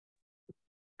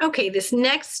Okay, this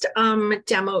next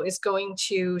demo is going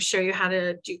to show you how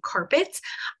to do carpets.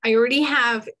 I already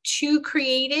have two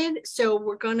created, so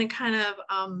we're going to kind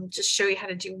of just show you how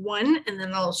to do one, and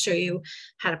then I'll show you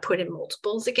how to put in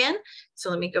multiples again. So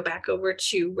let me go back over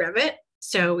to Revit.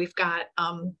 So we've got,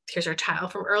 here's our tile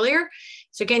from earlier.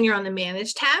 So again, you're on the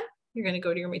Manage tab. You're going to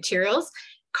go to your materials.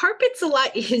 Carpet's a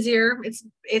lot easier.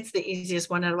 It's the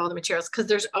easiest one out of all the materials because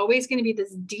there's always going to be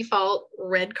this default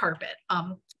red carpet.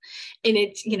 And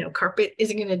it's, carpet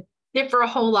isn't going to differ a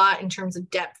whole lot in terms of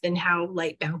depth and how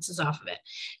light bounces off of it.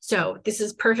 So this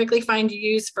is perfectly fine to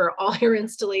use for all your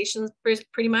installations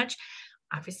pretty much.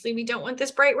 Obviously, we don't want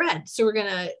this bright red. So we're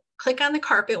going to click on the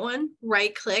carpet one,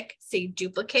 right click, say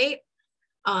duplicate.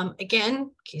 Again, in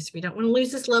case we don't want to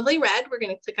lose this lovely red, we're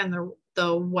going to click on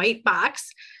the white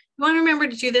box. You want to remember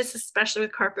to do this, especially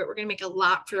with carpet. We're going to make a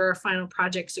lot for our final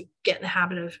project. So get in the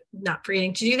habit of not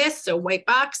forgetting to do this. So white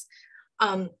box.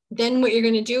 Then what you're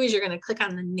going to do is you're going to click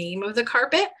on the name of the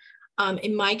carpet.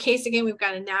 In my case, again, we've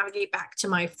got to navigate back to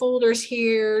my folders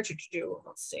here.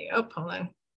 Let's see. Oh, hold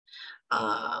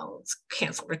on. Let's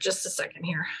cancel for just a second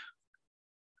here.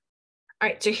 All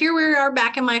right, so here we are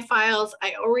back in my files.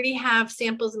 I already have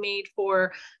samples made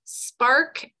for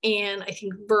Spark and I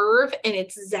think Verve, and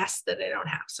it's Zest that I don't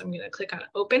have. So I'm going to click on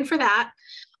open for that.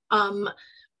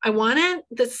 I want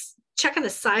to check on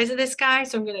the size of this guy.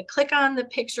 So I'm going to click on the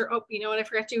picture. Oh, you know what I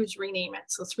forgot to do is rename it.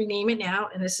 So let's rename it now.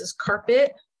 And this is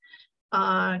carpet.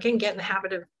 Again, get in the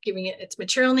habit of giving it its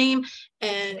material name,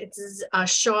 and it's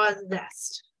Shaw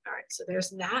Zest. All right, so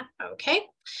there's that. Okay.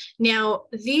 Now,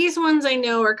 these ones I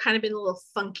know are kind of been a little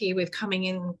funky with coming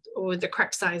in with the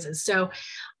correct sizes. So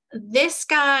this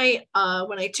guy,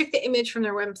 when I took the image from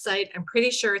their website, I'm pretty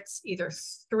sure it's either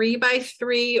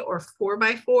 3x3 or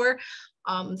 4x4.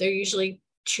 They're usually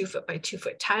 2 foot by 2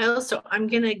 foot tiles. So I'm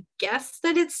going to guess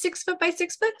that it's 6 foot by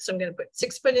 6 foot. So I'm going to put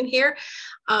 6 foot in here.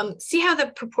 See how the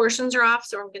proportions are off.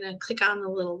 So I'm going to click on the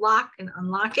little lock and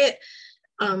unlock it.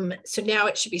 So now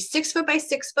it should be 6 foot by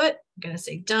 6 foot. I'm going to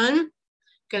say done.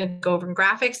 Going to go over in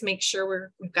graphics, make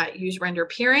sure we've got use render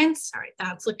appearance. All right,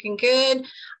 that's looking good.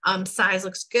 Size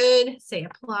looks good. Say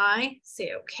apply,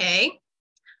 say okay.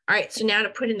 All right, so now to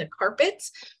put in the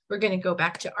carpets, we're going to go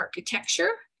back to architecture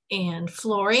and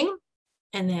flooring,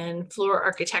 and then floor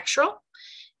architectural.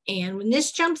 And when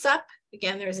this jumps up,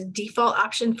 again, there's a default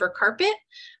option for carpet.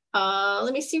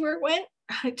 Let me see where it went.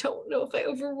 I don't know if I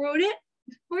overrode it.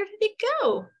 Where did it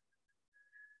go?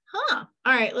 Huh.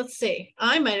 All right, let's see.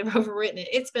 I might have overwritten it.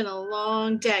 It's been a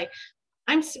long day.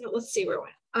 Let's see where it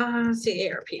went. Let's see,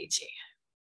 ARPT.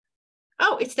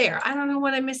 Oh, it's there. I don't know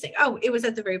what I'm missing. Oh, it was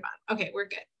at the very bottom. Okay, we're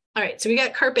good. All right, so we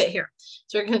got carpet here.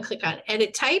 So we're going to click on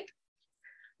edit type.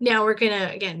 Now we're going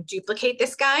to, again, duplicate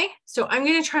this guy. So I'm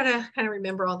going to try to kind of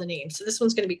remember all the names. So this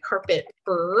one's going to be carpet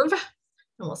Verve. And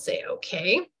we'll say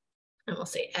okay. And we'll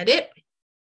say edit.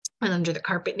 And under the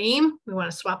carpet name, we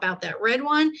want to swap out that red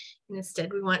one. And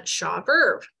instead, we want Shaw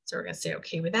Verve. So we're going to say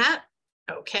okay with that.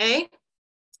 Okay.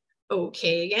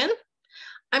 Okay again.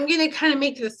 I'm going to kind of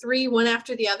make the three one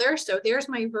after the other. So there's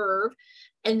my Verve.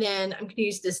 And then I'm going to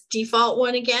use this default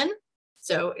one again.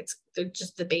 So it's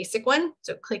just the basic one.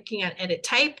 So clicking on edit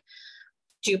type,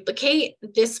 duplicate.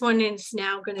 This one is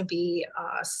now going to be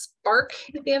Spark,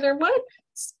 the other one.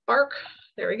 Spark.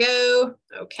 There we go.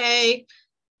 Okay.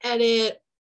 Edit.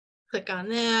 Click on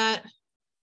that,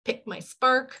 pick my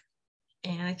Spark,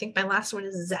 and I think my last one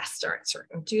is Zest. All right, so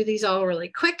we're going to do these all really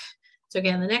quick. So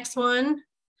again, the next one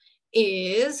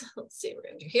is, let's see what we're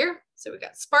going to do here. So we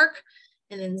got Spark,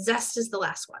 and then Zest is the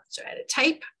last one. So edit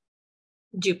type,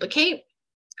 duplicate,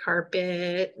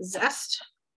 carpet Zest.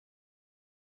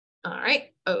 All right,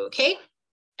 okay,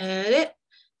 edit,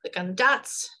 click on the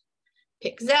dots,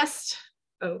 pick Zest,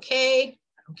 okay.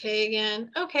 Okay,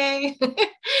 again, okay.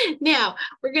 Now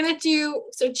we're gonna do,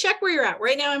 so check where you're at.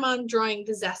 Right now I'm on drawing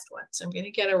the Zest one. So I'm gonna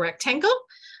get a rectangle.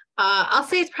 I'll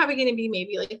say it's probably gonna be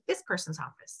maybe like this person's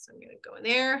office. So I'm gonna go in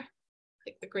there,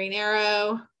 click the green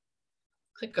arrow,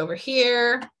 click over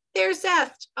here. There's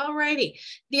Zest, alrighty.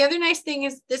 The other nice thing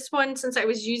is this one, since I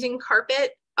was using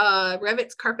carpet,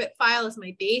 Revit's carpet file as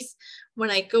my base,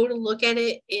 when I go to look at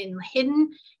it in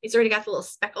hidden, it's already got the little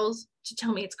speckles to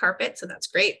tell me it's carpet. So that's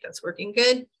great. That's working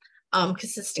good.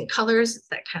 Consistent colors. It's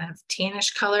that kind of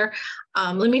tannish color.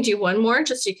 Let me do one more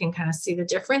just so you can kind of see the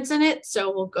difference in it.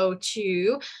 So we'll go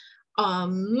to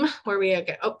where we are.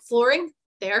 Oh, flooring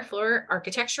there, floor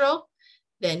architectural.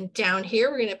 Then down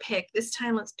here, we're going to pick, this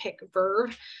time, let's pick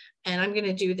Verve. And I'm going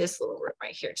to do this little room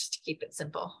right here just to keep it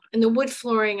simple. And the wood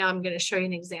flooring, I'm going to show you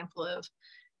an example of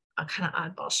kind of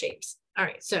oddball shapes. All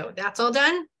right, so that's all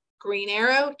done. Green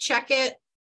arrow, check it.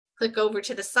 Click over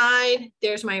to the side.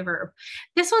 There's my verb.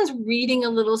 This one's reading a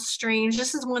little strange.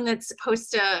 This is one that's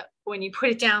supposed to, when you put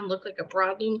it down, look like a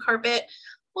broadloom carpet.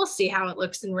 We'll see how it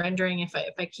looks in rendering if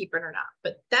I keep it or not.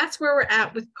 But that's where we're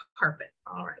at with carpet.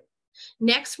 All right.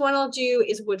 Next one I'll do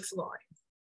is wood flooring.